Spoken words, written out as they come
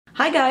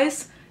Hi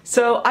guys!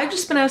 So I've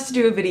just been asked to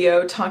do a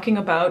video talking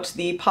about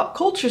the pop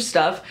culture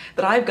stuff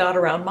that I've got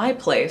around my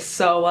place.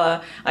 So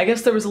I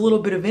guess there was a little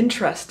bit of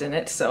interest in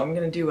it, so I'm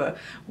gonna do a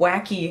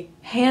wacky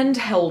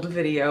handheld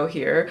video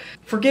here.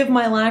 Forgive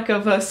my lack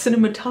of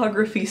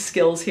cinematography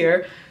skills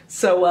here.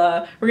 So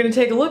we're gonna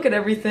take a look at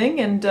everything,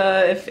 and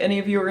if any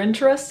of you are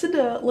interested,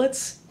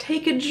 let's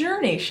take a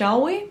journey,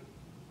 shall we?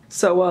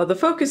 So the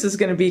focus is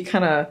gonna be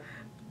kind of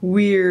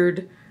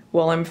weird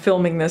while I'm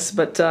filming this,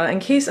 but in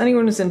case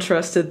anyone is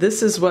interested,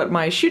 this is what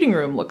my shooting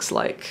room looks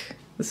like.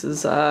 This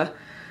is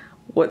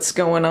what's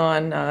going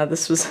on.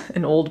 This was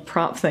an old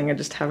prop thing, I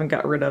just haven't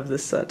got rid of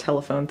this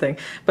telephone thing.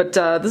 But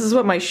this is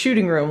what my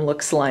shooting room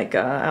looks like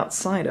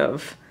outside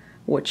of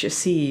what you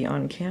see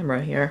on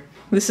camera here.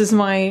 This is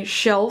my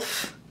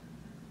shelf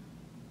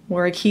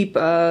where I keep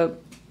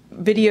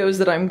videos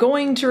that I'm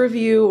going to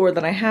review or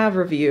that I have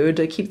reviewed.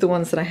 I keep the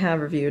ones that I have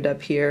reviewed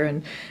up here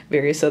and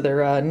various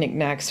other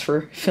knickknacks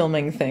for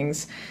filming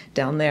things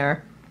down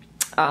there.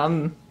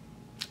 I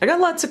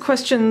got lots of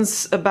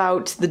questions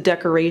about the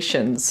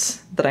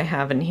decorations that I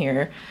have in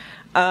here.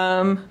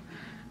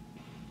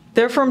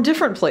 They're from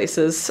different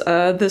places.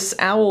 This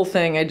owl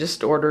thing I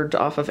just ordered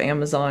off of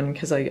Amazon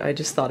because I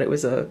just thought it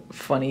was a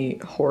funny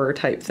horror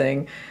type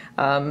thing.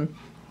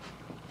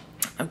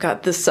 I've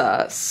got this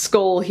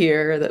skull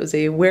here that was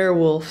a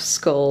werewolf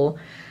skull,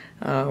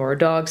 or a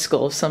dog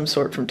skull of some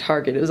sort from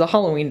Target. It was a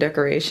Halloween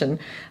decoration.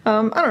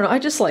 I don't know, I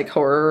just like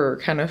horror or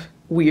kind of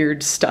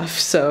weird stuff,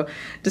 so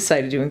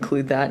decided to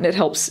include that, and it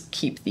helps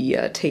keep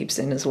the tapes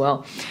in as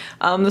well.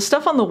 The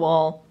stuff on the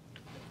wall,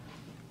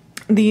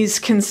 these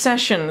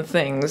concession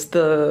things,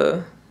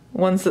 the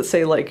ones that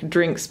say like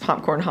drinks,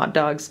 popcorn, hot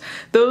dogs,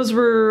 those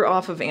were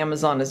off of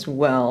Amazon as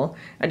well.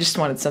 I just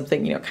wanted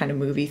something, you know, kind of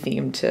movie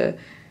themed to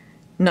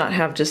not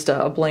have just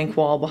a blank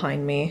wall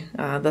behind me.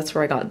 That's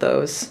where I got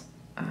those.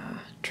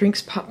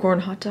 Drinks, popcorn,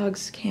 hot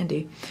dogs,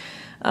 candy.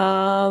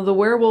 The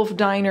werewolf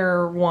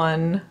diner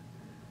one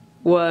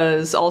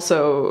was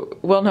also,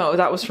 well no,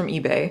 that was from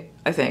eBay,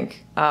 I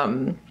think.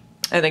 And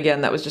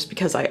again, that was just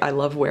because I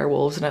love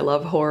werewolves and I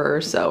love horror,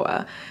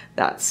 so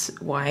that's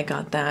why I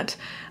got that.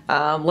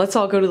 Let's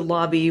All Go to the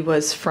Lobby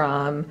was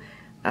from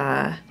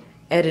Ed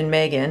and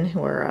Megan,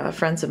 who are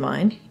friends of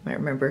mine. You might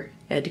remember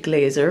Ed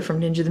Glazer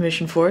from Ninja the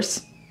Mission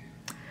Force.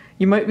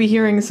 You might be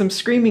hearing some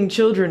screaming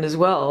children as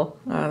well.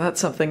 That's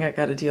something I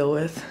gotta deal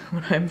with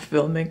when I'm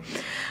filming.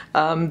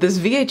 This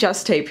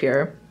VHS tape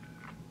here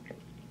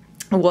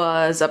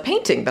was a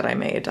painting that I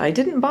made. I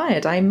didn't buy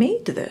it, I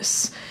made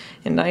this.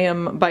 And I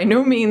am by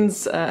no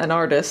means an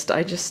artist.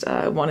 I just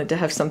wanted to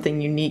have something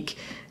unique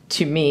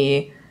to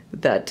me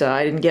that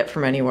I didn't get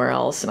from anywhere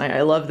else. And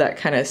I love that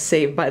kind of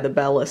Saved by the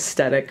Bell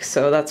aesthetic,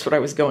 so that's what I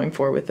was going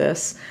for with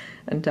this.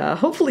 And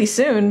hopefully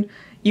soon,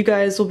 you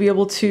guys will be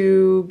able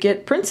to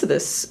get prints of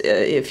this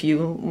if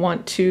you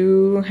want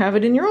to have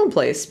it in your own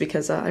place,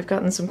 because I've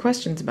gotten some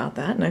questions about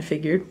that and I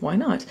figured why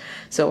not.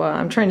 So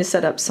I'm trying to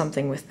set up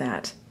something with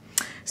that.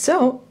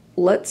 So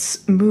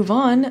let's move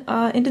on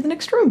into the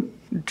next room.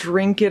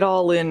 Drink it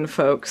all in,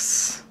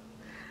 folks.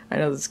 I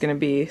know this is going to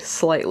be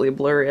slightly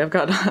blurry. I've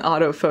got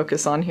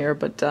autofocus on here,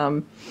 but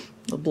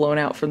blown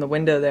out from the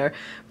window there.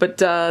 But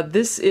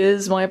this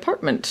is my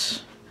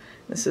apartment.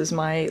 This is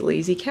my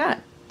lazy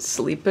cat.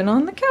 Sleeping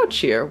on the couch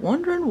here,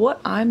 wondering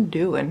what I'm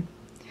doing.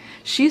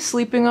 She's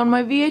sleeping on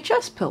my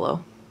VHS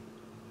pillow.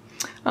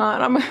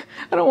 And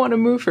I don't want to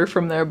move her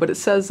from there, but it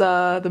says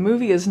the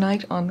movie is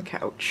Night on the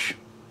Couch.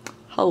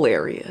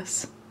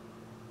 Hilarious.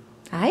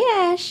 Hi,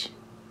 Ash.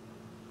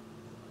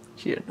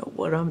 She didn't know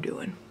what I'm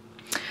doing.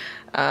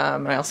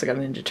 I also got a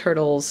Ninja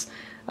Turtles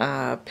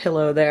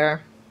pillow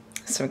there.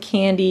 Some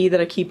candy that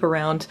I keep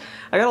around.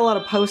 I got a lot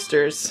of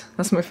posters.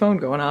 That's my phone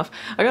going off.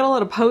 I got a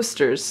lot of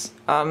posters.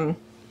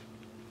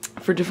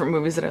 For different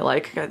movies that I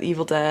like. I got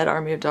Evil Dead,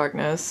 Army of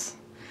Darkness.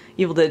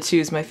 Evil Dead 2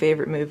 is my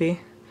favorite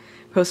movie.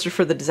 Poster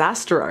for The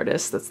Disaster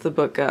Artist. That's the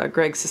book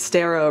Greg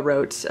Sestero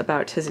wrote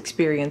about his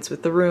experience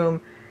with The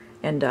Room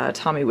and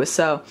Tommy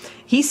Wiseau.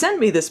 He sent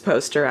me this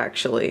poster,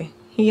 actually.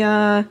 He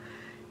sent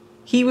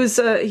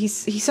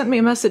me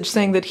a message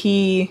saying that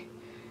he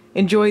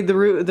enjoyed the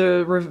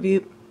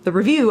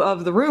review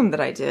of The Room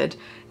that I did,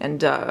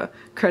 and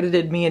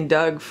credited me and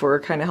Doug for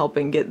kind of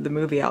helping get the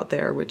movie out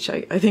there, which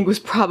I think was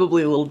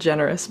probably a little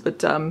generous,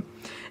 but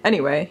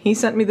anyway, he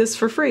sent me this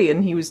for free,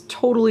 and he was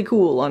totally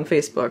cool on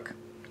Facebook.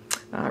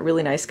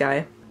 Really nice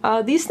guy.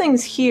 These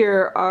things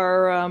here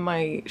are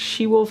my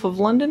She-Wolf of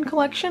London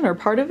collection, or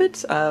part of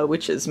it,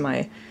 which is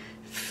my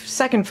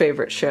second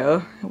favorite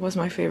show. It was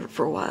my favorite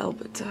for a while,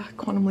 but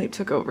Quantum Leap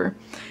took over.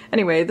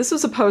 Anyway, this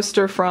was a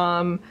poster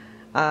from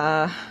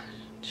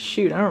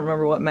shoot, I don't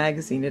remember what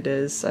magazine it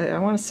is. I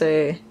want to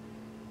say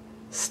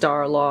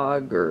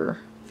Starlog or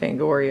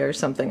Fangoria or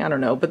something, I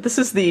don't know. But this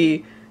is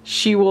the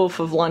She-Wolf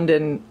of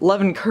London, Love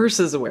and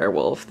Curses a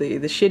Werewolf, the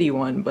shitty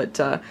one, but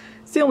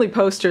it's the only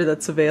poster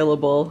that's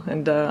available,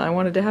 and I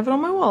wanted to have it on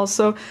my wall,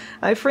 so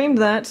I framed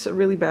that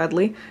really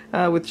badly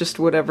with just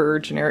whatever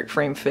generic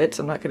frame fit.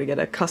 I'm not going to get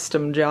a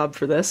custom job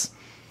for this.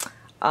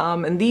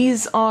 And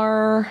these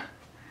are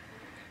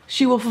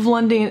She-Wolf of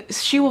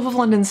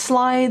London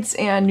slides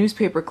and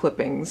newspaper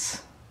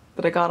clippings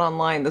that I got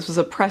online. This was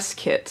a press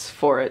kit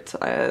for it,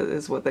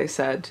 is what they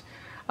said.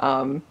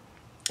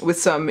 With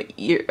some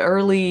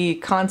early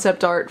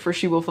concept art for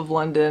She-Wolf of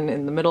London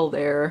in the middle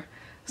there,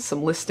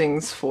 some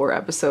listings for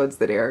episodes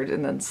that aired,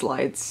 and then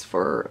slides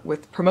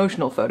with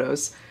promotional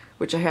photos,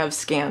 which I have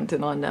scanned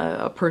and on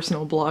a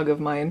personal blog of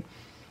mine.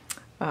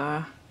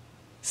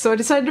 So I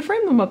decided to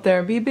frame them up there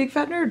and be a big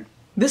fat nerd.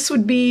 This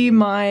would be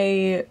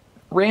my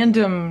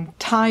random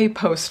tie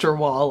poster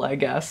wall, I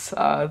guess.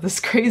 This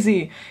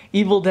crazy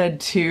Evil Dead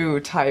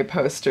 2 tie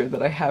poster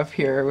that I have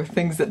here with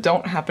things that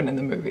don't happen in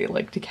the movie,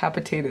 like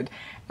decapitated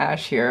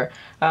Ash here.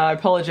 I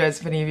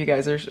apologize if any of you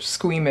guys are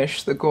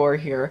squeamish, the gore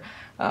here.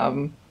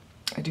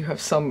 I do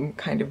have some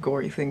kind of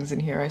gory things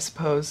in here, I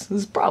suppose. This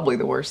is probably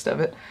the worst of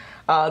it.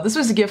 This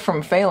was a gift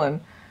from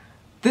Phelan.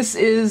 This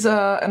is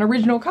an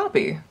original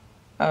copy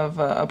of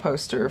a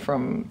poster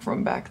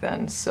from back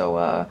then,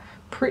 so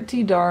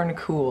pretty darn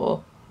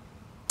cool.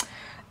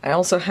 I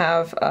also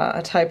have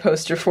a tie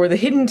poster for The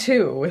Hidden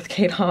 2 with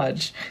Kate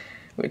Hodge,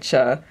 which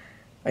I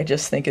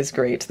just think is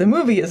great. The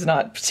movie is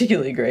not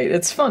particularly great.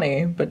 It's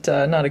funny, but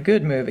not a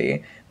good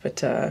movie.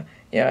 But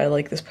yeah, I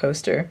like this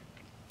poster.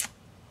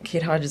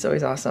 Kate Hodge is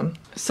always awesome.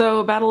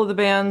 So, Battle of the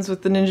Bands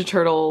with the Ninja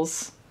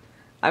Turtles.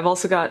 I've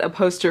also got a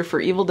poster for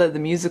Evil Dead the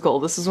Musical.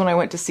 This is when I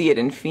went to see it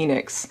in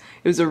Phoenix.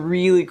 It was a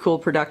really cool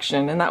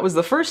production, and that was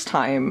the first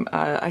time,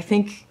 I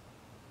think,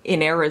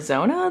 in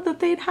Arizona that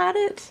they'd had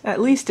it. At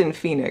least in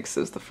Phoenix it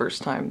was the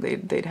first time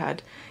they'd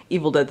had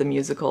Evil Dead the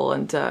Musical,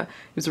 and it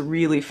was a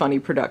really funny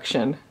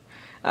production.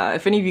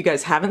 If any of you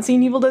guys haven't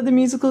seen Evil Dead the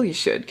Musical, you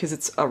should, because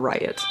it's a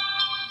riot.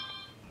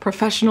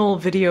 Professional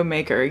video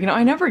maker. You know,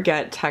 I never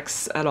get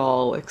texts at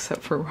all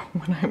except for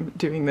when I'm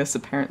doing this,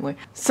 apparently.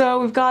 So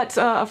we've got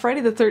a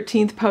Friday the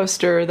 13th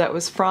poster that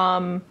was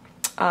from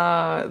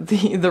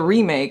the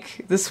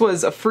remake. This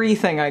was a free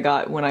thing I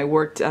got when I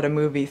worked at a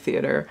movie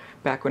theater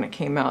back when it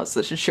came out, so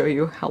that should show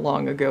you how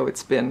long ago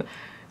it's been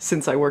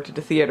since I worked at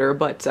a theater.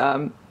 But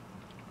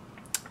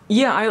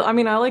yeah, I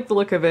mean, I like the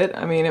look of it.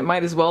 I mean, it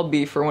might as well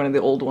be for one of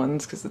the old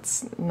ones because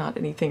it's not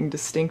anything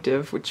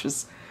distinctive, which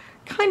was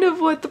kind of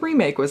what the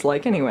remake was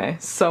like anyway.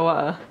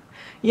 So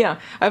yeah,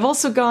 I've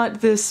also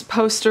got this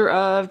poster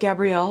of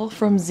Gabrielle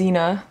from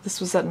Xena. This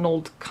was at an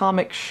old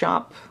comic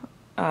shop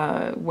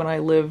when I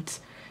lived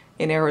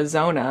in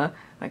Arizona.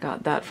 I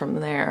got that from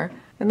there.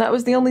 And that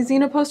was the only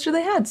Xena poster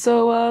they had,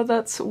 so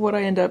that's what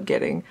I ended up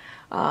getting.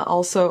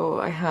 Also,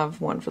 I have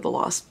one for the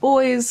Lost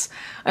Boys.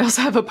 I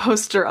also have a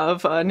poster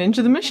of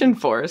Ninja the Mission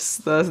Force,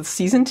 the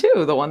season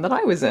 2, the one that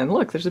I was in.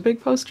 Look, there's a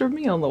big poster of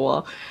me on the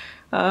wall.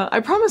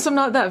 I promise I'm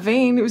not that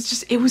vain.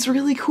 It was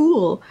really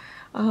cool.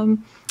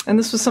 And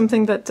this was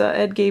something that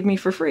Ed gave me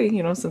for free,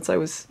 you know, since I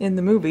was in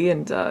the movie,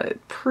 and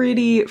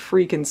pretty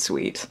freaking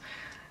sweet.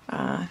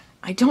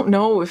 I don't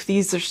know if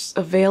these are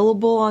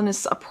available on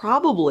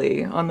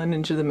probably on the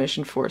Ninja the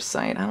Mission Force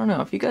site. I don't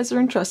know. If you guys are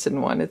interested in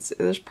one,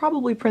 there's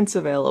probably prints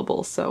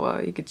available, so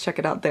you could check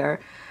it out there.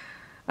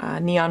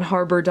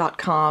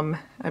 Neonharbor.com.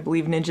 I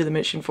believe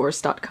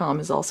ninjathemissionforce.com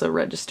is also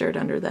registered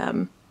under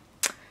them.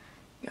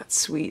 Got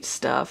sweet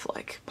stuff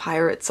like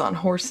pirates on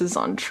horses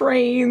on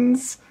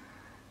trains.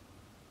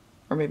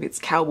 Or maybe it's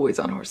cowboys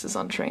on horses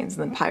on trains,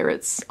 and then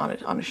pirates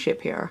on a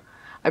ship here.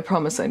 I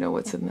promise I know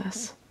what's in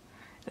this.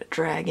 A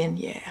dragon,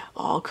 yeah,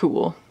 all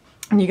cool.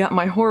 And you got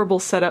my horrible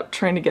setup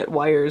trying to get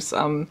wires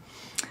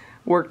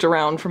worked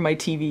around from my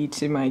TV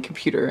to my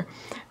computer.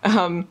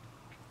 I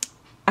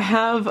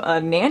have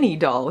a nanny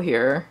doll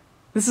here.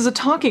 This is a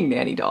talking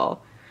nanny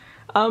doll.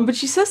 But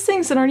she says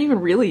things that aren't even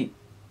really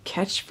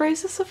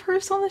catchphrases of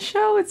hers on the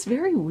show. It's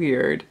very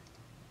weird.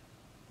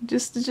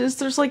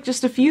 There's like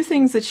just a few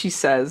things that she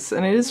says,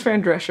 and it is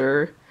Fran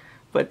Drescher,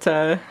 but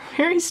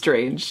very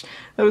strange.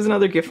 That was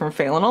another gift from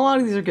Phelan. A lot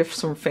of these are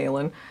gifts from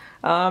Phelan.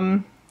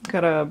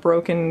 Got a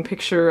broken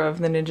picture of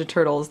the Ninja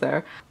Turtles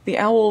there. The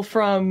owl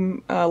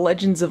from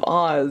Legends of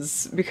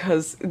Oz,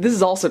 because this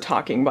is also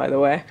talking, by the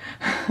way.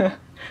 Let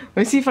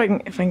me see if I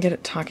can get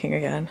it talking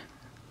again.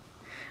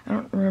 I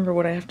don't remember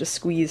what I have to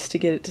squeeze to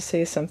get it to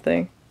say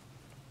something.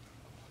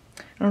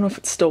 I don't know if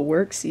it still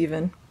works,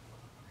 even.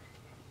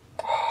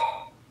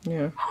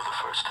 Yeah. For the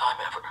first time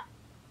ever,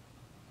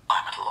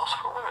 I'm at a loss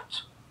for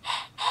words.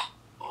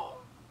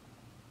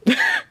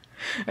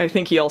 I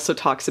think he also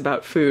talks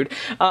about food.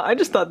 I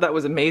just thought that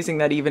was amazing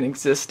that even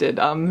existed.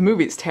 The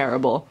movie's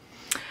terrible.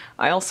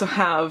 I also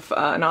have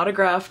an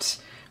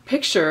autographed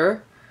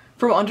picture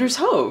from Anders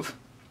Hove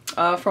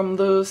from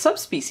the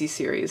Subspecies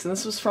series, and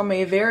this was from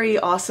a very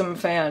awesome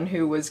fan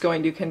who was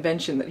going to a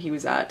convention that he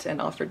was at and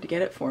offered to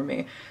get it for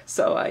me.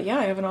 So yeah,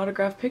 I have an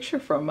autographed picture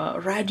from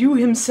Radu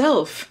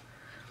himself.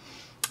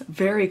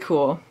 Very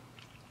cool.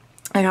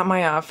 I got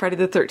my Friday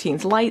the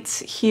 13th lights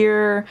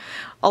here.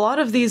 A lot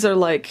of these are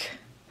like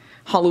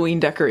Halloween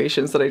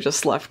decorations that I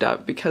just left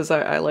up because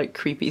I like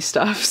creepy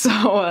stuff,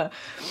 so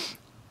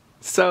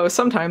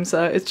sometimes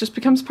it just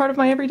becomes part of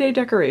my everyday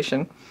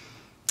decoration.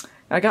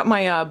 I got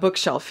my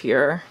bookshelf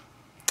here.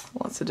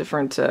 Lots of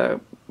different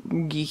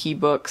geeky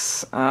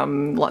books,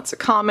 lots of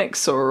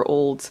comics or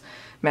old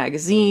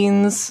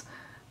magazines.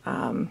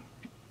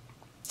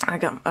 I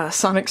got a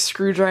sonic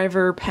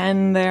screwdriver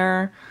pen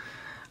there.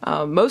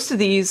 Most of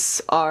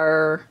these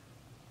are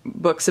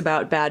books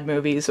about bad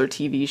movies or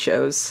TV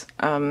shows.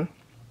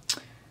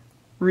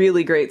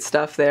 Really great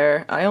stuff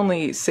there. I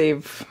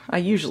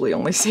usually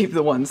only save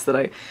the ones that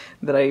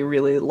I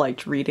really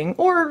liked reading,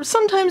 or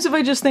sometimes if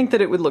I just think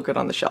that it would look good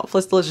on the shelf.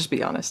 Let's just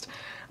be honest.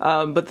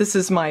 But this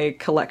is my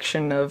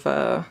collection of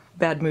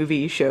bad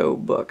movie show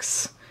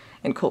books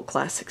and cult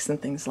classics and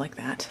things like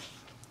that.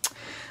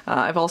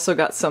 I've also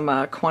got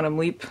some Quantum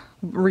Leap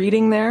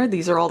reading there.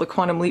 These are all the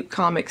Quantum Leap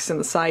comics in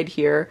the side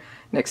here,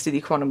 next to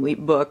the Quantum Leap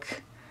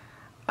book.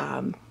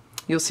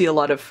 You'll see a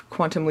lot of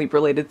Quantum Leap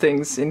related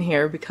things in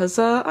here because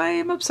I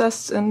am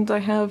obsessed and I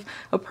have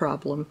a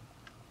problem.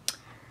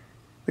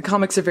 The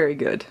comics are very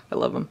good. I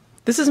love them.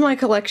 This is my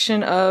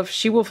collection of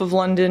She-Wolf of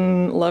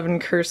London, Love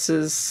and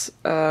Curses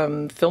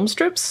film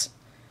strips.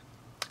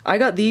 I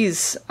got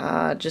these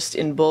just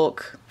in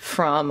bulk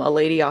from a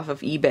lady off of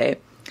eBay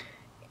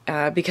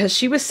because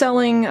she was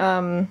selling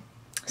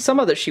some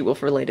other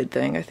She-Wolf related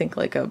thing, I think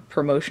like a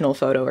promotional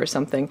photo or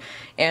something,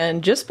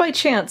 and just by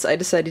chance I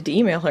decided to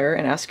email her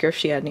and ask her if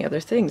she had any other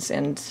things.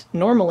 And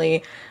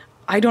normally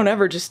I don't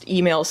ever just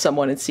email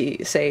someone and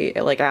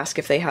ask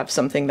if they have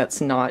something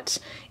that's not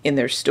in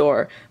their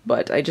store,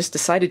 but I just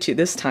decided to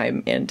this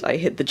time, and I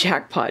hit the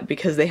jackpot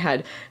because they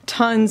had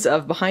tons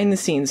of behind the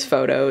scenes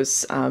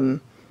photos,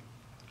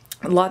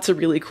 lots of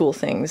really cool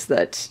things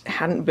that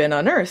hadn't been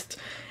unearthed,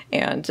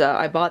 and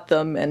I bought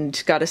them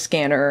and got a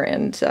scanner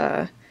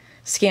and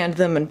scanned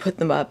them and put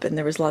them up, and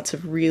there was lots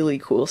of really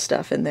cool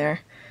stuff in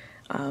there.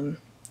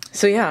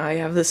 So yeah, I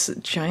have this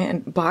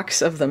giant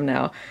box of them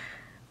now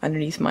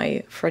underneath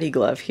my Freddy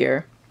glove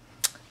here.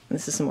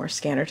 This is some more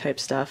scanner type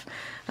stuff.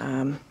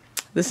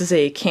 This is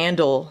a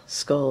candle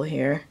skull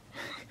here.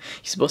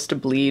 He's supposed to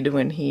bleed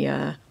when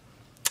you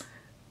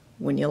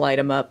light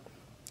him up,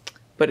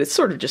 but it's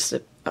sort of just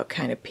a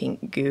kind of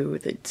pink goo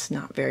that's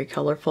not very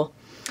colorful.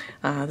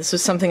 This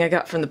was something I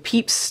got from the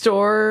Peeps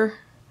store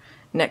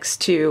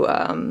next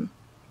to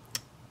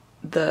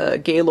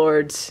the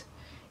Gaylords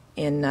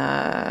in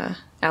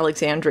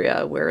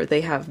Alexandria, where they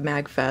have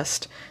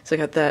MagFest. So I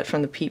got that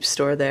from the Peeps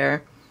store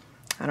there.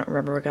 I don't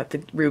remember, I got the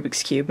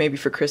Rubik's Cube, maybe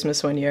for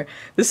Christmas one year.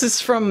 This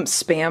is from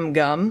Spam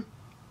Gum.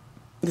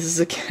 This is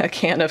a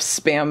can of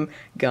Spam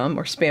Gum,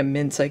 or Spam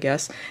Mints, I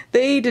guess.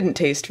 They didn't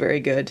taste very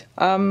good.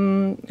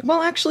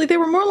 Well, actually, they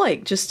were more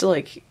like, just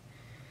like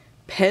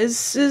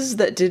Pez's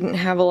that didn't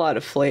have a lot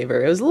of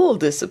flavor. It was a little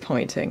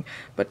disappointing,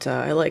 but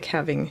I like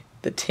having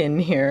the tin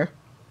here.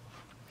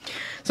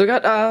 So I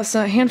got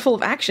a handful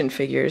of action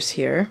figures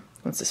here,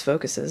 once this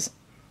focuses.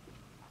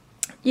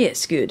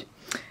 Yes, good.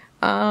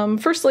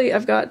 Firstly,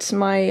 I've got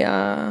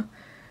my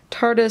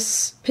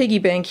TARDIS piggy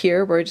bank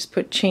here, where I just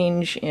put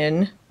change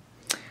in.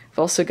 I've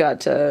also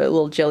got a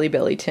little Jelly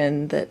Belly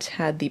tin that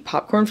had the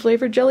popcorn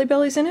flavored Jelly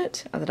Bellies in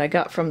it, that I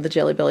got from the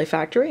Jelly Belly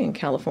factory in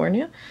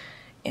California.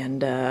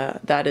 And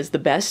that is the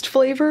best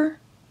flavor,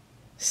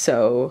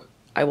 so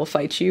I will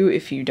fight you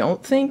if you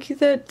don't think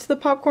that the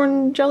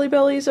popcorn Jelly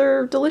Bellies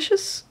are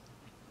delicious.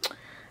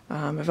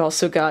 I've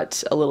also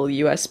got a little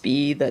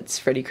USB that's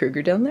Freddy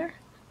Krueger down there,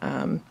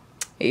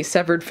 a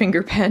severed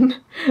finger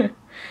pen,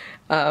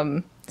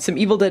 some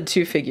Evil Dead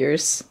 2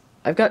 figures.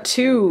 I've got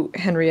 2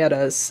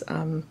 Henriettas,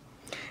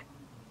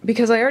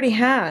 because I already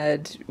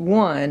had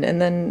one,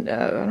 and then,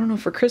 I don't know,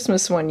 for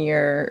Christmas one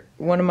year,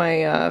 one of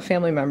my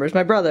family members,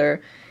 my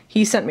brother,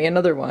 he sent me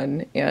another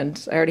one,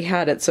 and I already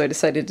had it, so I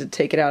decided to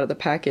take it out of the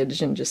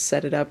package and just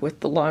set it up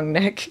with the long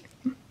neck.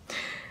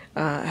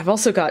 I've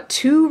also got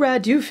 2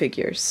 Radu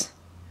figures.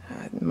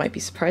 It might be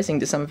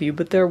surprising to some of you,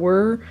 but there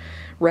were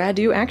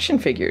Radu action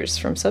figures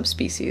from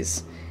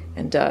Subspecies.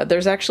 And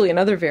there's actually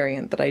another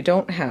variant that I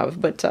don't have,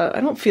 but I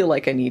don't feel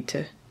like I need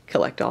to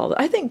collect all of it.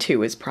 I think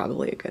 2 is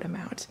probably a good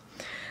amount.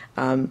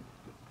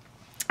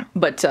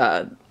 But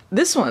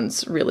this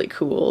one's really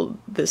cool,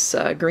 this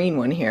green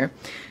one here,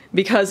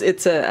 because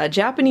it's a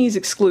Japanese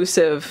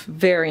exclusive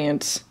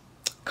variant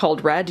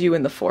called Radu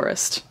in the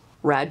Forest.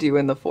 Radu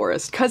in the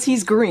Forest, because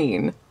he's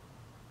green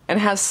and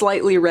has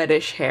slightly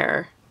reddish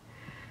hair.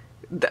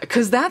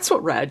 Because that's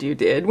what Radu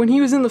did. When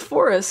he was in the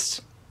forest,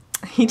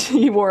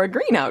 he wore a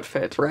green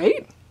outfit,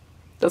 right?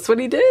 That's what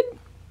he did?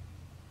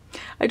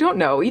 I don't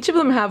know. Each of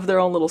them have their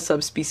own little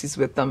subspecies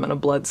with them and a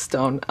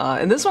bloodstone.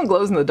 And this one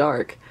glows in the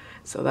dark,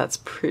 so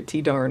that's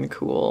pretty darn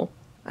cool.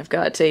 I've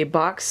got a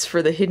box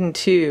for the Hidden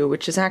 2,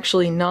 which is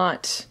actually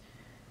not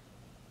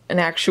an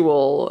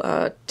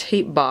actual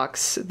tape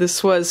box.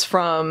 This was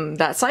from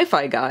that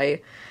sci-fi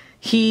guy.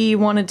 He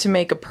wanted to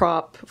make a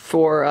prop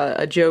for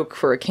a joke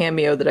for a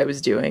cameo that I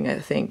was doing, I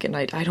think, and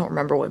I don't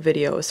remember what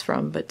video it was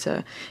from, but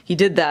he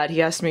did that.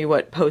 He asked me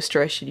what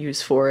poster I should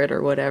use for it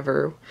or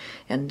whatever,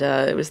 and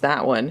it was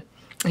that one.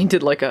 He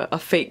did like a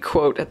fake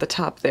quote at the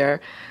top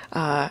there.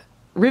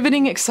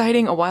 Riveting,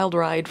 exciting, a wild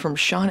ride from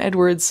Sean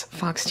Edwards,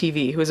 Fox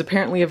TV, who is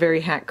apparently a very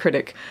hack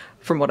critic,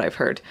 from what I've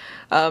heard.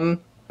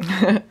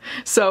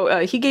 So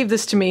he gave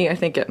this to me, I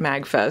think, at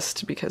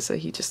MagFest because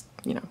he just,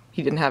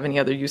 he didn't have any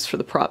other use for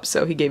the prop,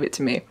 so he gave it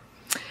to me.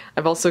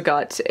 I've also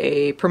got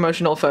a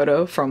promotional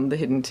photo from The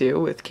Hidden 2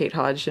 with Kate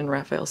Hodge and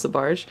Raphael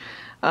Sbarge.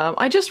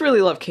 I just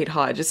really love Kate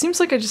Hodge. It seems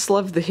like I just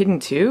love The Hidden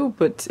 2,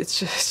 but it's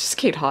just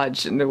Kate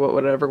Hodge and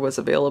whatever was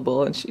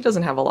available, and she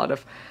doesn't have a lot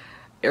of,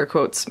 air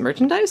quotes,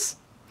 merchandise.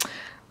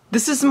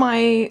 This is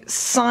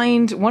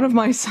one of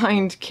my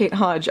signed Kate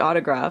Hodge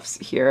autographs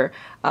here,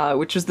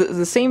 which was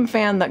the same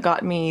fan that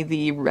got me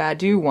the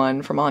Radu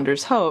one from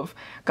Anders Hove,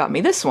 got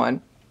me this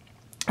one.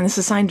 And this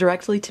is signed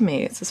directly to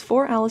me. It says,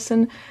 "For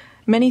Allison,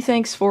 many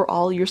thanks for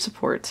all your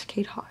support,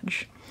 Kate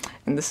Hodge."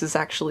 And this is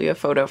actually a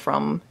photo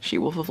from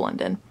She-Wolf of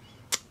London.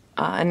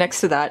 And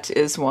next to that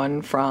is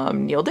one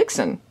from Neil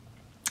Dixon.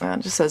 It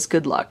just says,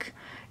 "Good luck."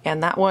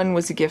 And that one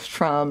was a gift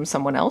from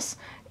someone else,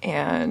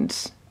 and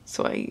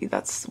so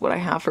that's what I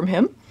have from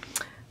him.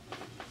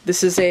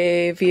 This is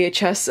a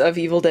VHS of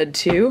Evil Dead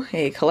 2,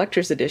 a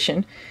collector's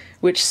edition,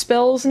 which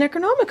spells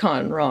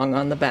Necronomicon wrong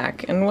on the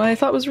back, and what I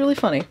thought was really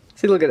funny.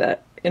 See, look at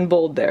that, in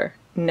bold there.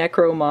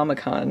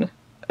 Necromomicon.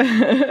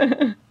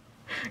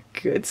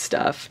 Good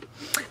stuff.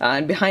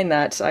 And behind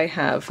that, I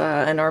have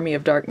an Army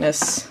of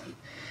Darkness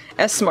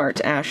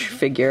S-Mart Ash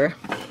figure.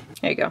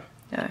 There you go.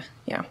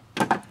 Yeah.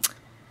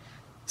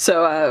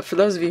 So, for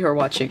those of you who are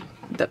watching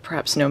that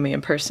perhaps know me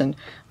in person,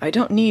 I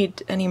don't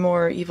need any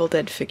more Evil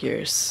Dead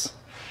figures.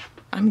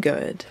 I'm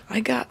good.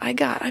 I'm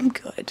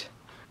good.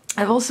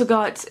 I've also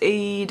got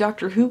a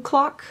Doctor Who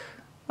clock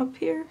up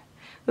here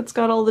that's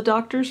got all the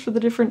doctors for the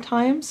different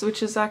times,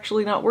 which is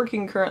actually not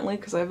working currently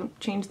because I haven't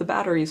changed the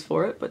batteries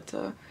for it, but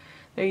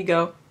there you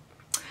go.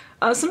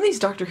 Some of these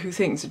Doctor Who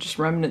things are just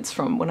remnants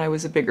from when I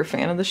was a bigger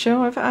fan of the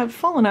show. I've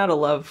fallen out of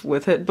love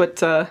with it,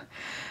 but I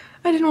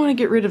didn't want to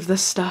get rid of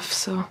this stuff,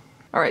 so...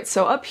 Alright,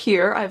 so up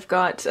here I've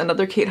got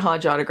another Kate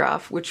Hodge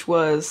autograph, which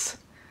was,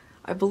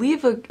 I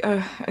believe,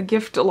 a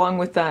gift along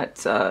with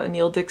that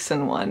Neil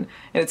Dixon one,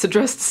 and it's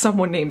addressed to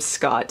someone named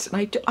Scott,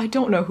 and I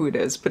don't know who it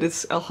is, but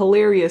it's a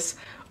hilarious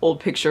old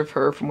picture of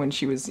her from when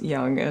she was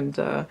young, and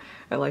I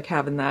like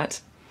having that.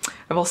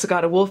 I've also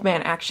got a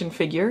Wolfman action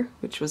figure,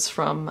 which was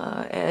from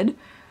Ed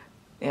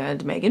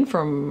and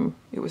Megan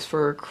it was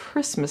for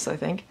Christmas, I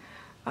think,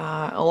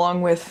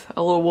 along with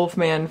a little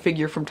Wolfman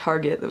figure from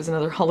Target that was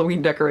another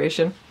Halloween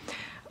decoration.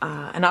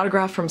 An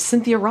autograph from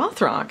Cynthia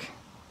Rothrock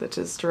that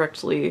is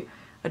directly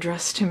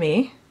addressed to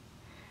me.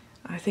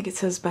 I think it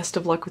says "Best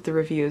of luck with the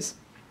reviews."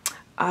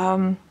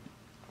 A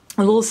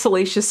little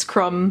Salacious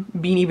Crumb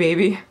Beanie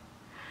Baby.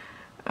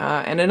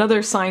 And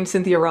another signed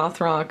Cynthia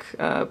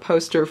Rothrock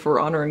poster for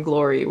Honor and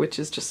Glory, which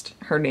is just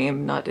her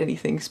name, not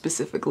anything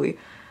specifically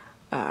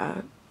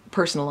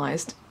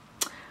personalized.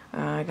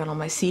 I got all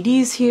my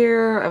CDs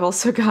here. I've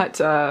also got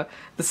the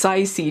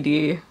Psy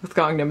CD with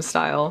Gangnam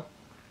Style.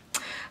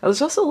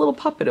 There's also a little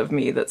puppet of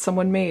me that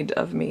someone made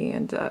of me,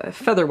 and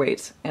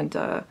featherweight,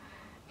 and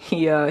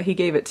he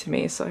gave it to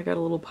me, so I got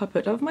a little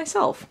puppet of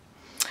myself.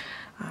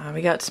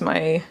 We got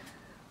my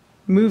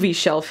movie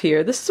shelf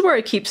here. This is where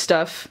I keep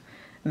stuff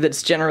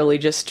that's generally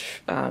just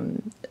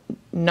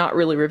not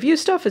really review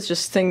stuff. It's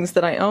just things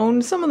that I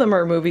own. Some of them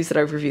are movies that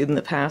I've reviewed in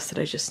the past that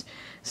I just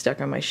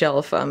stuck on my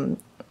shelf.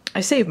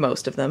 I save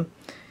most of them.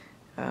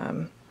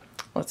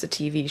 Lots of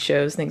TV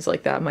shows, things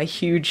like that. My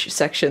huge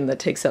section that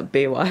takes up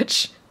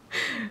Baywatch.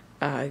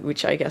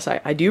 Which I guess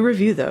I do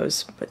review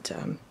those, but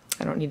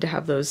I don't need to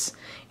have those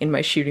in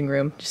my shooting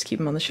room. Just keep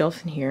them on the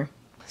shelf in here.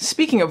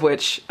 Speaking of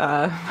which,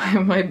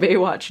 my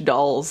Baywatch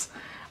dolls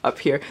up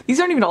here. These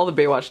aren't even all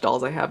the Baywatch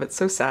dolls I have. It's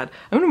so sad.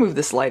 I'm gonna move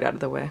this light out of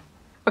the way.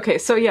 Okay,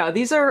 so yeah,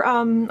 these are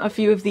a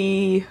few of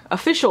the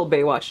official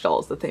Baywatch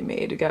dolls that they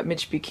made. We got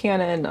Mitch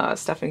Buchanan,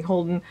 Stephanie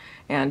Holden,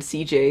 and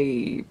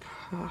CJ...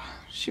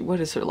 what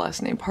is her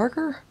last name?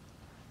 Parker?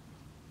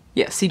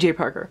 Yeah, CJ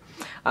Parker,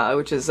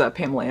 which is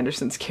Pamela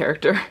Anderson's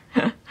character.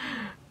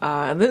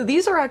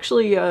 These are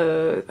actually,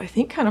 I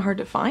think, kind of hard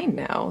to find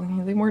now.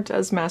 They weren't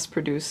as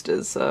mass-produced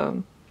as...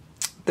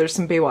 there's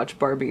some Baywatch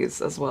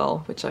Barbies as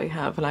well, which I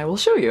have, and I will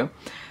show you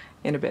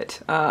in a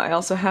bit. I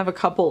also have a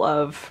couple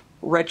of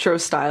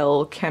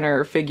retro-style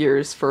Kenner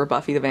figures for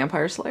Buffy the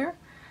Vampire Slayer.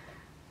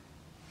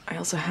 I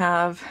also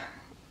have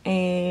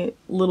a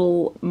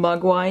little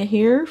Mogwai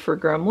here for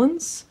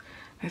Gremlins.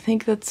 I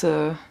think that's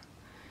a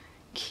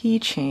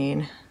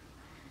keychain.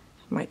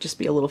 Might just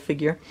be a little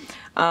figure.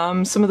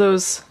 Some of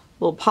those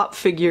little pop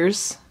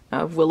figures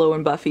of Willow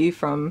and Buffy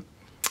from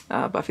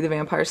Buffy the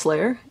Vampire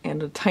Slayer,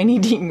 and a tiny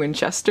Dean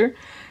Winchester,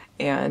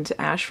 and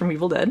Ash from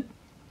Evil Dead.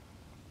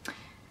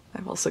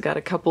 I've also got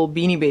a couple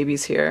Beanie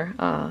Babies here.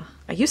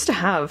 I used to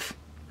have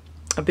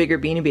a bigger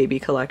Beanie Baby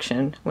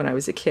collection when I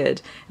was a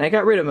kid, and I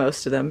got rid of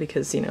most of them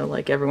because, you know,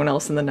 like everyone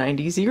else in the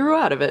 90s, you grew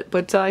out of it.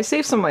 But I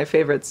saved some of my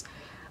favorites.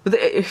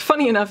 But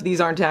funny enough, these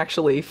aren't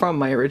actually from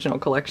my original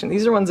collection.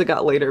 These are ones I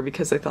got later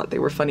because I thought they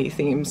were funny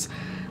themes.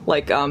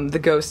 Like, the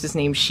ghost is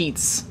named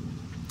Sheets.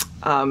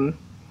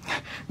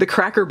 The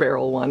Cracker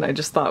Barrel one I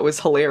just thought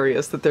was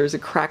hilarious, that there's a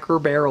Cracker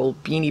Barrel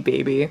Beanie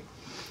Baby.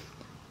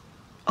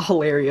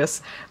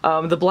 Hilarious.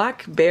 The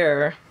black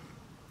bear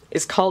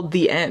is called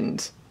The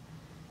End,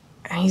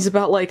 And he's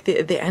about like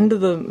the end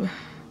of the,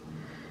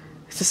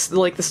 it's just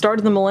like the start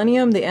of the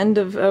millennium, the end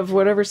of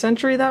whatever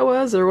century that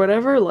was or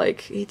whatever.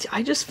 Like,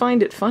 I just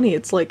find it funny.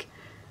 It's like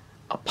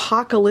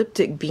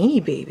apocalyptic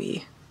Beanie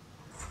Baby.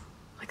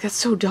 Like, that's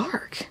so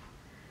dark.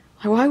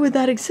 Why would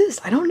that exist?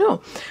 I don't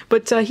know.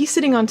 But he's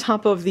sitting on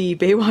top of the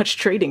Baywatch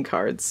trading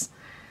cards,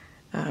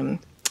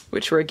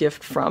 which were a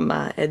gift from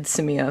Ed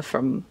Semia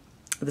from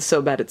the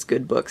So Bad It's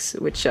Good books,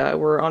 which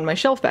were on my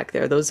shelf back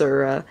there. Those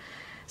are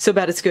So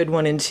Bad It's Good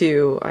 1 and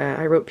 2.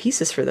 I wrote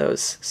pieces for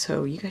those,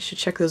 so you guys should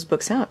check those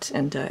books out.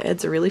 And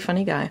Ed's a really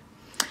funny guy.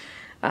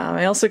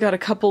 I also got a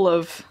couple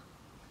of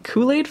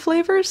Kool-Aid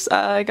flavors.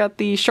 I got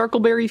the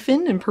Sharkleberry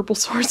Finn and Purple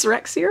Source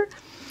Rex here.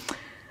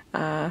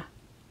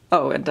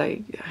 Oh, and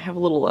I have a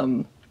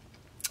little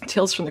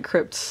Tales from the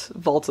Crypt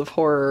Vault of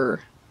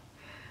Horror.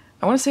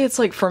 I want to say it's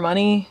like for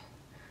money,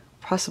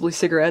 possibly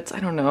cigarettes.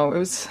 I don't know. It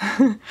was,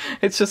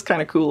 it's just kind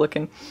of cool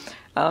looking.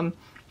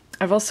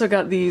 I've also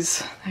got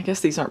these. I guess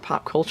these aren't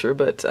pop culture,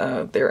 but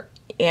they're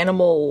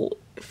animal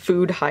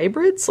food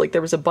hybrids. Like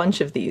there was a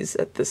bunch of these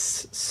at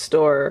this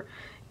store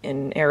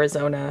in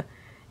Arizona,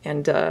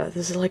 and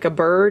this is like a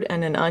bird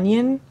and an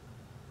onion.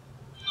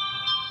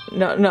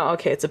 No,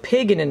 okay, it's a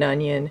pig and an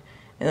onion.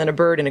 And then a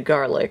bird and a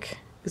garlic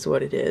is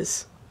what it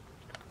is.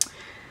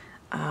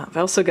 I've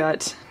also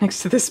got,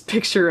 next to this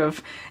picture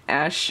of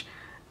Ash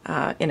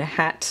in a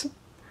hat,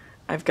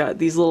 I've got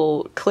these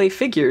little clay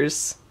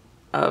figures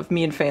of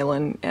me and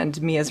Phelan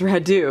and me as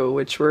Radu,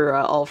 which were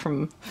all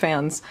from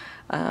fans.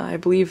 I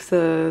believe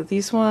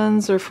these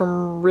ones are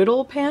from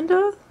Riddle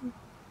Panda.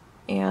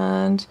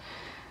 And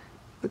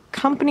the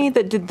company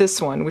that did this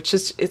one, which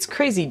is, it's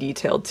crazy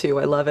detailed too,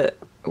 I love it,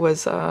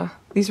 was,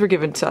 these were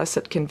given to us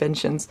at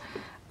conventions.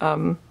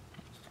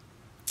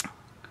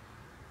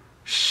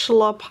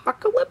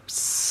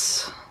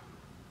 Schlapocalypse?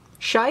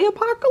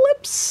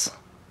 Shy-apocalypse?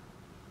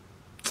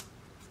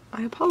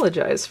 I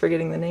apologize for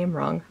getting the name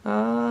wrong.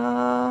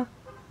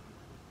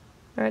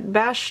 At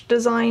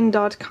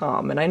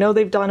bashdesign.com, and I know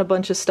they've done a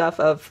bunch of stuff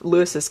of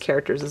Lewis's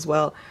characters as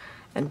well,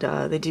 and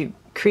they do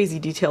crazy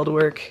detailed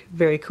work,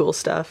 very cool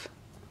stuff.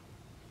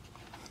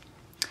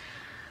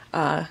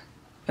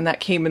 And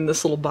that came in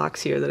this little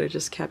box here that I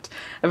just kept.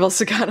 I've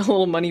also got a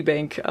little money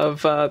bank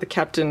of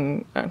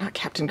the not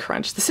Captain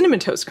Crunch, the Cinnamon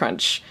Toast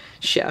Crunch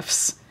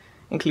chefs,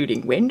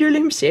 including Wendell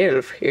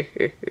himself.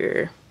 This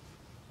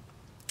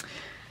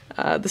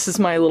is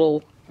my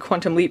little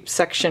Quantum Leap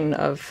section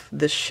of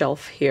this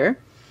shelf here.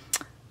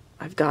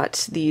 I've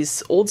got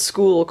these old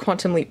school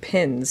Quantum Leap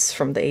pins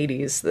from the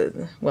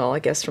 80s, well, I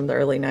guess from the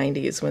early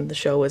 90s when the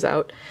show was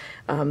out.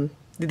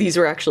 These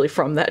were actually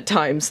from that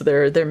time, so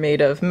they're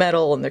made of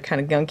metal and they're kind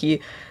of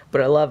gunky,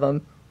 but I love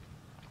them.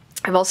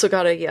 I've also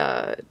got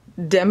a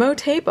demo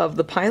tape of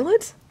the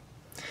pilot,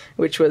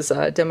 which was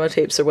demo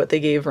tapes are what they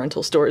gave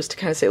rental stores to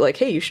kind of say like,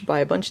 hey, you should buy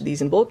a bunch of these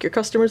in bulk, your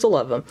customers will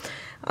love them.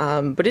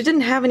 But it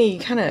didn't have any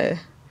kind of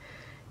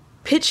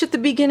pitch at the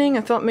beginning.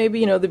 I thought maybe,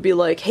 you know, they'd be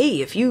like,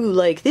 hey, if you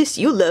like this,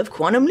 you'll love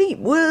Quantum Leap,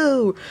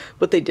 whoa!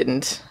 But they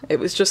didn't. It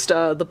was just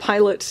the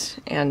pilot,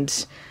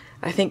 and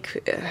I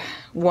think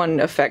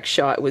one effect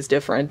shot was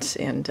different,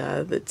 and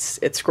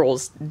it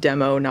scrolls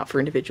demo, not for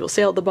individual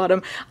sale at the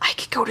bottom. I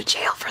could go to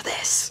jail for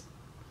this.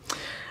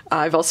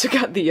 I've also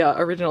got the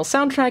original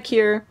soundtrack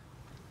here,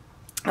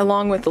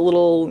 along with a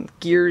little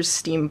Gears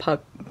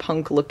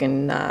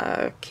steampunk-looking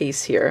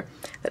case here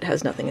that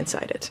has nothing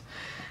inside it.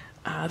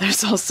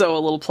 There's also a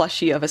little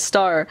plushie of a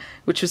star,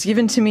 which was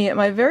given to me at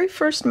my very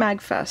first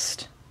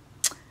MagFest.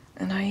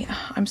 And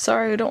I'm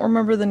sorry, I don't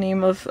remember the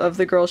name of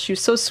the girl. She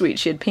was so sweet.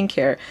 She had pink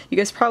hair. You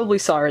guys probably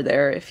saw her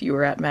there if you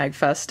were at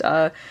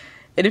MagFest.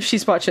 And if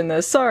she's watching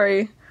this,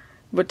 sorry.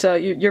 But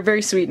you're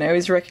very sweet, and I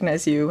always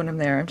recognize you when I'm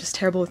there. I'm just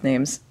terrible with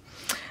names.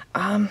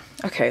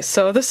 Okay,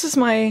 so this is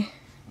my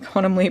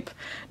Quantum Leap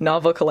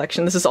novel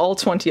collection. This is all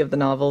 20 of the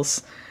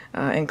novels,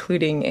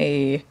 including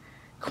a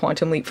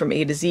Quantum Leap from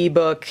A to Z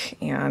book,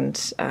 and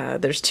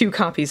there's 2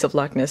 copies of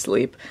Loch Ness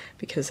Leap,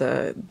 because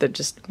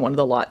just one of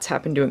the lots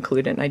happened to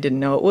include it, and I didn't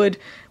know it would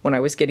when I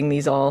was getting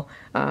these all.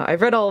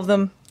 I've read all of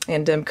them,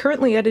 and I'm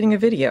currently editing a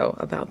video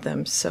about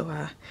them,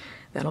 so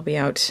that'll be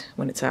out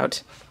when it's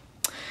out.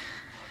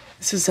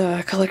 This is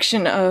a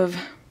collection of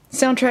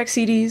soundtrack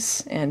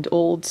CDs and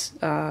old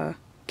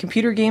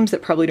computer games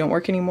that probably don't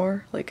work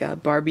anymore, like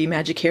Barbie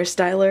Magic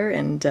Hairstyler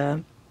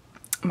and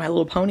My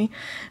Little Pony.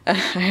 I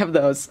have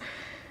those.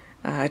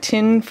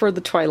 Tin for the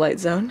Twilight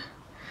Zone,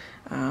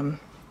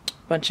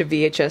 bunch of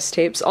VHS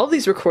tapes. All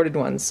these recorded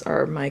ones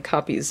are my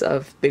copies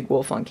of Big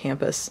Wolf on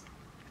Campus,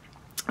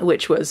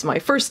 which was my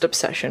first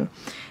obsession.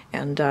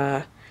 And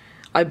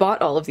I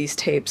bought all of these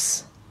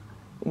tapes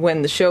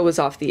when the show was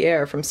off the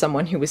air from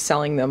someone who was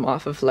selling them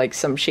off of like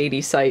some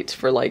shady site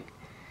for like,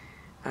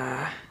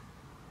 I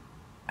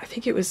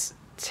think it was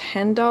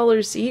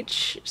 $10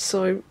 each,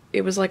 so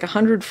it was like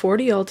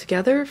 $140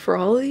 altogether for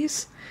all of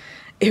these.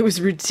 It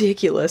was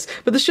ridiculous,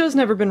 but the show's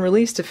never been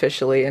released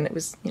officially, and it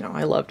was, you know,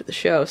 I loved the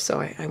show,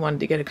 so I wanted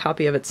to get a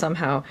copy of it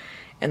somehow,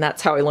 and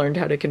that's how I learned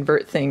how to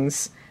convert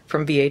things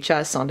from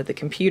VHS onto the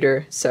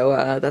computer.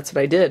 So that's what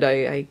I did.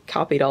 I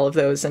copied all of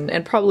those,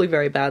 and probably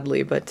very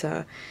badly, but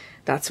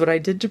that's what I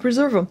did to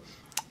preserve them.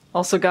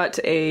 Also got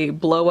a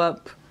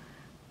blow-up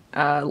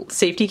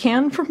safety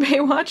can from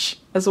Baywatch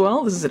as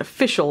well. This is an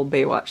official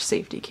Baywatch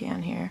safety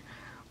can here.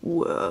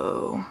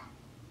 Whoa.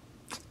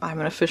 I'm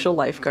an official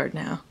lifeguard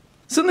now.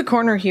 So in the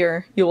corner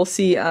here, you will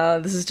see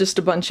this is just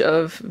a bunch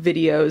of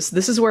videos.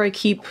 This is where I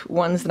keep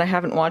ones that I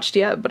haven't watched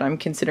yet, but I'm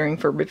considering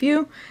for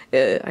review.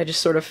 I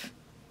just sort of,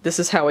 this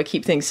is how I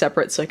keep things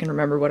separate so I can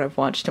remember what I've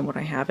watched and what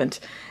I haven't.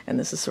 And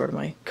this is sort of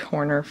my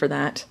corner for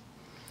that.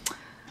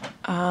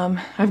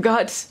 I've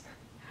got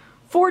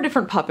 4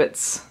 different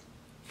puppets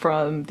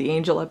from the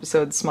Angel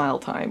episode Smile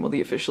Time. Well,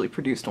 the officially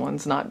produced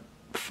ones, not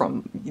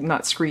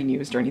screen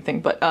used or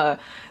anything,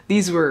 but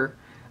these were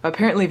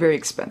apparently very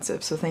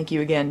expensive, so thank you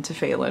again to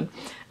Phelan.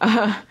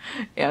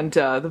 And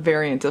the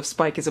variant of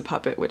Spike as a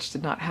puppet, which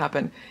did not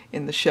happen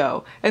in the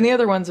show. And the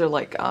other ones are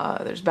like,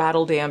 there's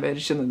Battle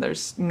Damaged, and then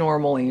there's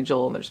Normal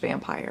Angel, and there's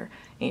Vampire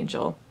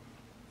Angel.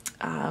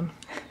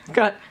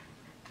 Got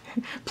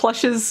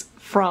plushes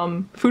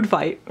from Food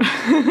Fight.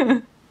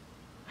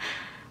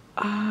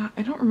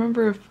 I don't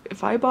remember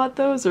if I bought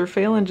those or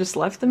Phelan just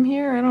left them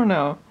here. I don't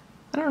know.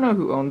 I don't know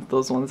who owned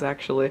those ones,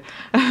 actually.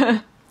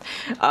 A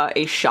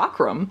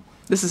chakram.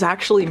 This is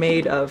actually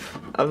made of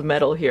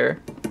metal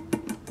here.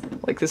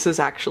 Like, this is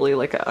actually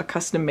like a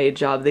custom-made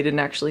job. They didn't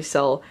actually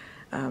sell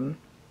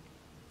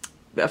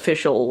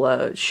official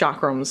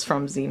chakrams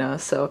from Xena,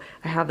 so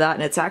I have that,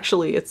 and it's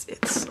actually,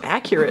 it's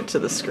accurate to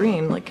the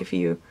screen. Like, if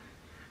you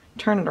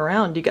turn it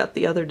around, you got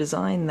the other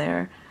design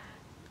there.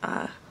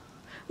 A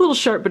little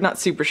sharp, but not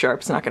super sharp.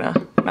 It's not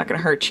gonna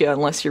hurt you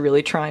unless you're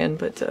really trying,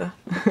 but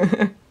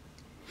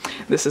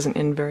this isn't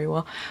in very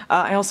well.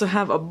 I also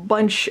have a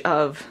bunch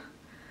of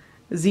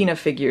Xena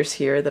figures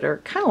here that are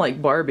kind of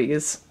like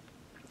Barbies.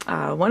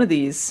 One of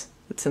these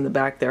that's in the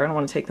back there, I don't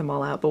want to take them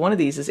all out, but one of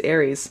these is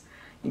Ares.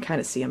 You can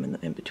kind of see them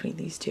in between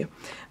these two.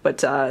 But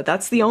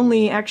that's the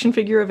only action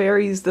figure of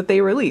Ares that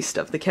they released,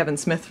 of the Kevin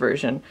Smith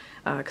version.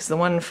 Because the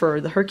one for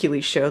the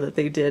Hercules show that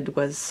they did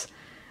was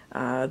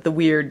the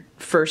weird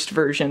first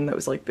version that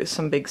was like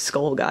some big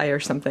skull guy or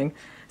something.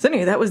 So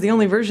anyway, that was the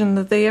only version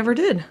that they ever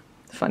did,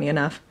 funny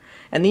enough.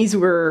 And these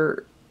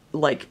were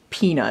like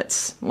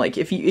peanuts. Like,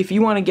 if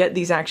you want to get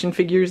these action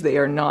figures, they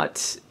are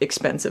not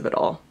expensive at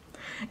all.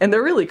 And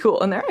they're really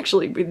cool, and they're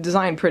actually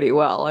designed pretty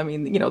well. I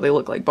mean, you know, they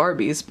look like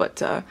Barbies,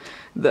 but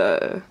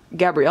the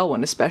Gabrielle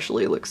one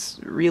especially looks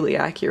really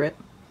accurate.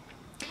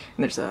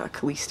 And there's a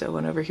Callisto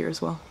one over here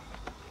as well.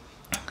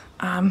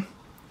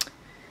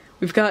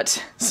 We've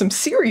got some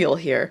cereal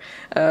here.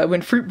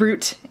 When Fruit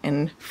Brute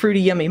and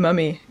Fruity Yummy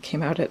Mummy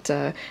came out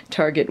at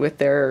Target with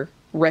their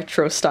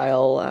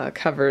retro-style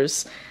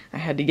covers, I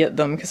had to get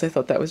them because I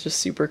thought that was just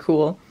super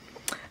cool.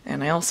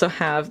 And I also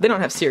have, they don't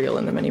have cereal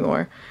in them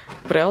anymore,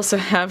 but I also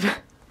have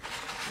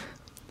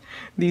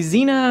the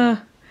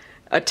Xena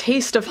A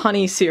Taste of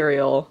Honey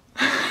cereal.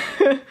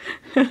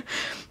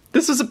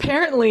 This was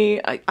apparently,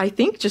 I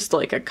think, just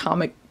like a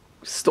comic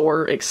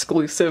store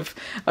exclusive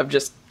of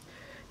just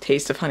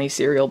Taste of Honey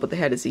cereal, but they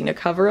had a Xena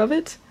cover of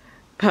it.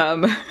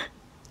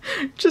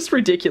 Just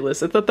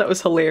ridiculous. I thought that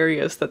was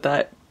hilarious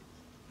that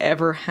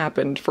ever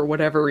happened for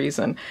whatever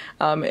reason.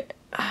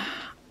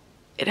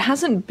 It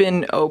hasn't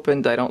been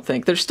opened, I don't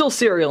think. There's still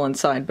cereal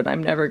inside, but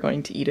I'm never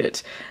going to eat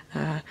it.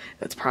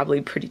 That's probably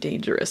pretty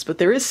dangerous, but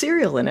there is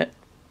cereal in it.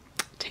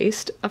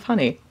 Taste of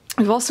Honey.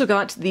 We've also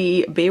got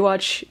the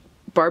Baywatch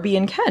Barbie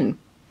and Ken,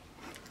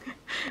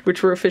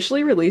 which were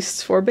officially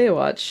released for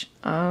Baywatch.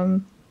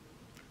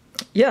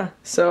 Yeah,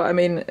 so I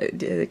mean,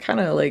 kind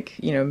of like,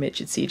 you know,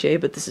 Mitch and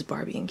CJ, but this is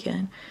Barbie and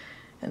Ken.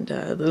 And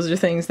those are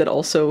things that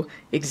also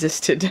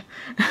existed.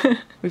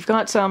 We've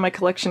got my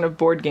collection of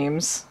board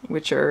games,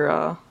 which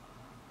are,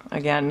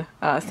 again,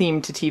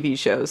 themed to TV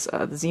shows.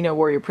 The Xena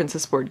Warrior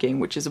Princess board game,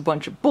 which is a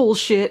bunch of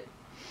bullshit.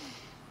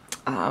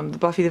 The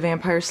Buffy the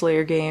Vampire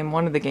Slayer game,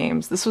 one of the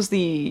games. This was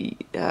the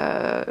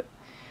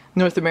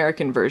North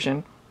American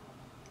version,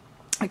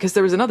 because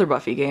there was another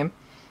Buffy game.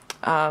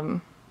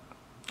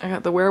 I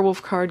got the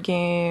Werewolf card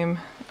game.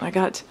 I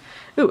got,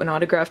 ooh, an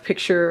autographed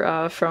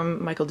picture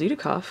from Michael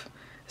Dudikoff.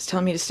 He's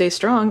telling me to stay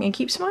strong and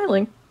keep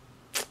smiling.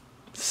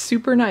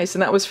 Super nice.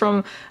 And that was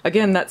from,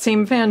 again, that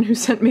same fan who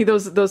sent me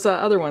those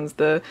other ones,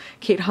 the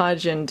Kate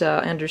Hodge and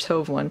Anders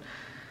Hove one.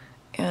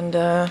 And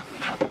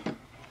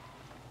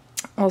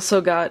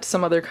also got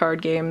some other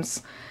card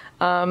games.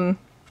 What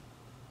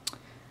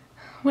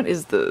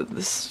is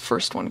this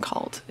first one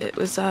called? It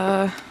was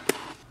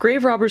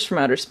Grave Robbers from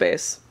Outer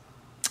Space.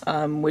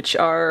 Which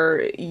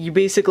are, you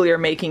basically are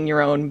making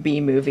your own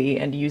B-movie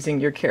and using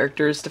your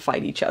characters to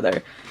fight each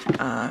other.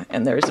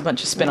 And there's a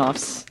bunch of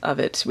spin-offs of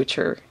it, which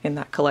are in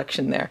that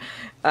collection there.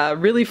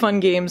 Really fun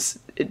games.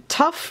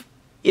 Tough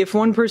if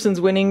one person's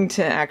winning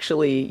to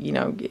actually, you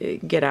know,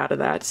 get out of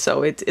that.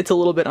 So it's a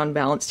little bit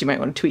unbalanced. You might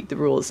want to tweak the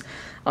rules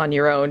on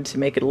your own to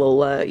make it a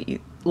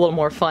little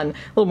more fun, a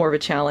little more of a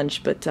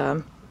challenge. But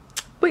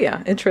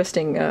yeah,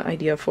 interesting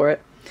idea for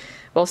it.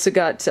 I've also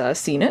got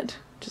Seen It,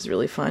 which is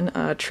really fun.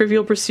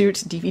 Trivial Pursuit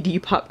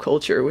DVD Pop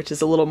Culture, which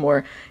is a little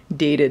more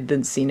dated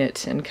than Seen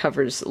It and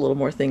covers a little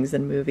more things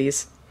than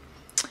movies.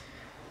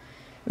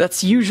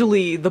 That's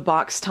usually the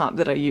box top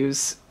that I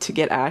use to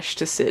get Ash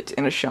to sit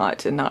in a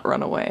shot and not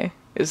run away,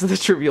 is the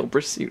Trivial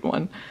Pursuit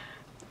one.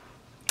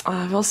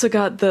 I've also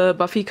got the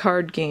Buffy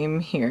card game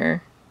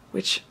here,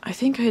 which I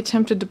think I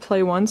attempted to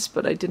play once,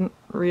 but I didn't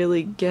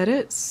really get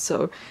it,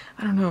 so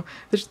I don't know.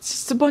 There's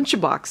just a bunch of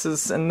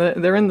boxes, and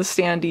they're in the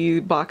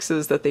standee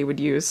boxes that they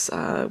would use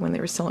when they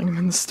were selling them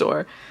in the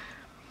store.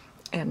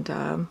 And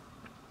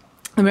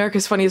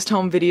America's Funniest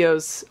Home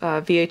Videos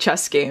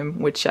VHS game,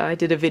 which I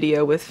did a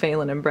video with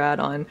Phelan and Brad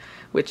on,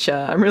 which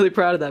I'm really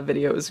proud of that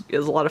video. It was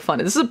a lot of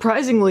fun. It's a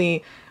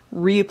surprisingly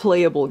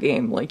replayable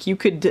game. Like, you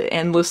could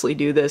endlessly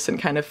do this and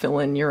kind of fill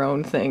in your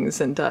own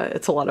things, and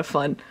it's a lot of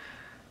fun.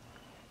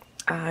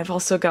 I've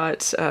also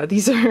got,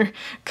 these are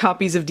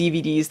copies of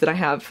DVDs that I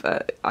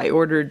have. I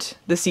ordered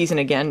this season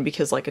again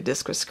because, like, a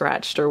disc was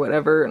scratched or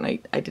whatever, and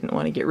I didn't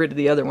want to get rid of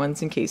the other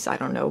ones in case, I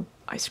don't know,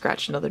 I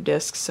scratched another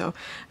disc, so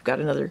I've got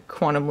another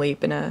Quantum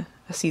Leap and a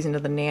season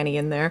of The Nanny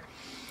in there.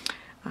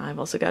 I've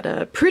also got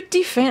a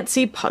Pretty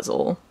Fancy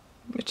Puzzle,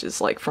 which is,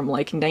 like, from,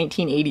 like,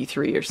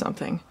 1983 or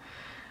something.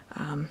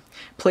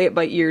 Play It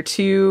By Ear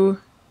 2,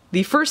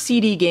 the first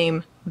CD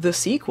game, the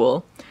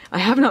sequel. I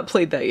have not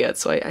played that yet,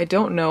 so I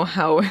don't know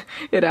how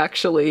it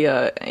actually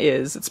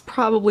is. It's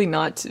probably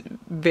not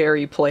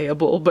very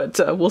playable, but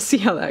we'll see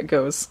how that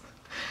goes.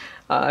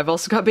 I've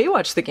also got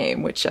Baywatch the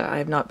game, which I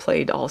have not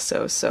played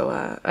also,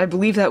 so I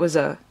believe that was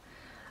a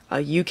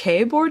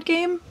UK board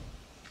game?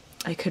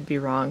 I could be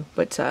wrong,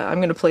 but I'm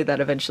going to play that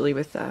eventually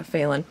with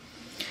Phelan.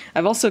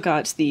 I've also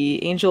got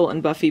the Angel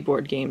and Buffy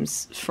board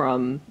games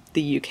from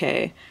the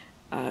UK,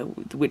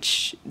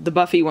 which the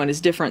Buffy one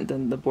is different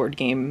than the board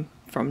game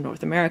from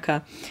North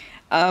America.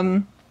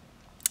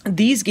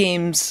 These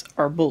games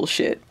are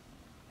bullshit.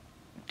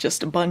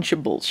 Just a bunch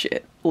of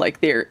bullshit. Like,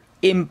 they're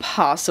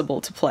impossible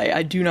to play.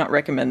 I do not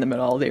recommend them at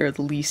all. They are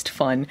the least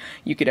fun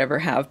you could ever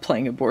have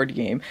playing a board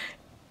game.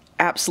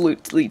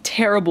 Absolutely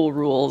terrible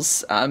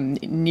rules,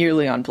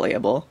 nearly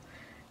unplayable.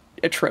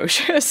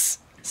 Atrocious.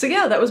 So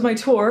yeah, that was my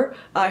tour.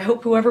 I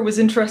hope whoever was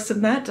interested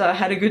in that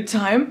had a good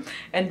time,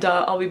 and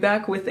I'll be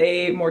back with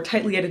a more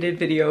tightly edited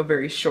video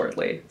very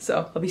shortly.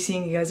 So I'll be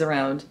seeing you guys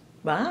around.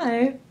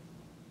 Bye!